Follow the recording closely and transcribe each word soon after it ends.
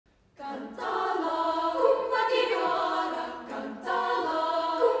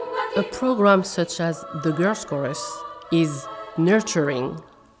A program such as the Girls' Chorus is nurturing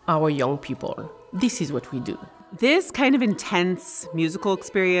our young people. This is what we do. This kind of intense musical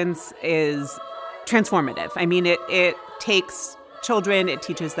experience is transformative. I mean, it takes children, it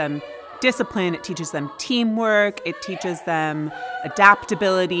teaches them discipline, it teaches them teamwork, it teaches them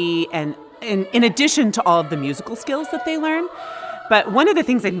adaptability, and in addition to all of the musical skills that they learn. But one of the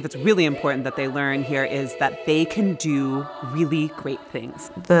things I think that's really important that they learn here is that they can do really great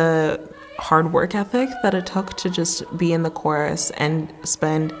things. The hard work ethic that it took to just be in the chorus and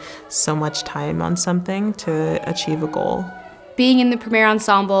spend so much time on something to achieve a goal. Being in the premier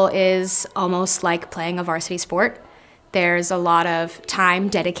ensemble is almost like playing a varsity sport. There's a lot of time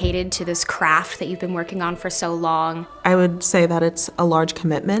dedicated to this craft that you've been working on for so long. I would say that it's a large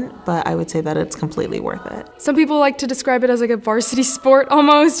commitment, but I would say that it's completely worth it. Some people like to describe it as like a varsity sport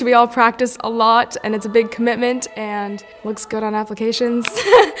almost. We all practice a lot and it's a big commitment and looks good on applications.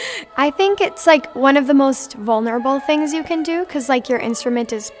 I think it's like one of the most vulnerable things you can do because like your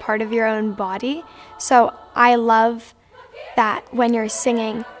instrument is part of your own body. So I love that when you're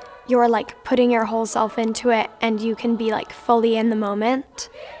singing, you're like putting your whole self into it and you can be like fully in the moment.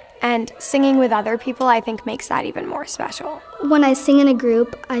 And singing with other people, I think, makes that even more special. When I sing in a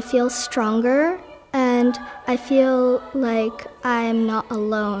group, I feel stronger and I feel like I'm not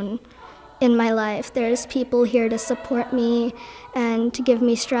alone in my life. There's people here to support me and to give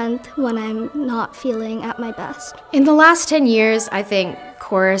me strength when I'm not feeling at my best. In the last 10 years, I think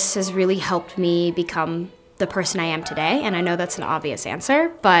chorus has really helped me become the person I am today, and I know that's an obvious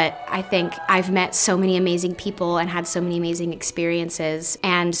answer, but I think I've met so many amazing people and had so many amazing experiences,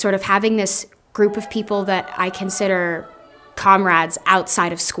 and sort of having this group of people that I consider comrades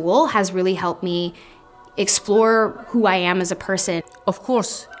outside of school has really helped me explore who I am as a person. Of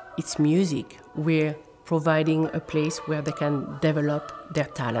course, it's music. We're providing a place where they can develop their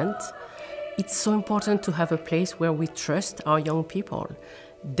talent. It's so important to have a place where we trust our young people.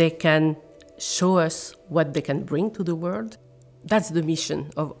 They can show us what they can bring to the world. That's the mission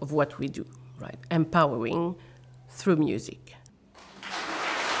of what we do, right? Empowering through music.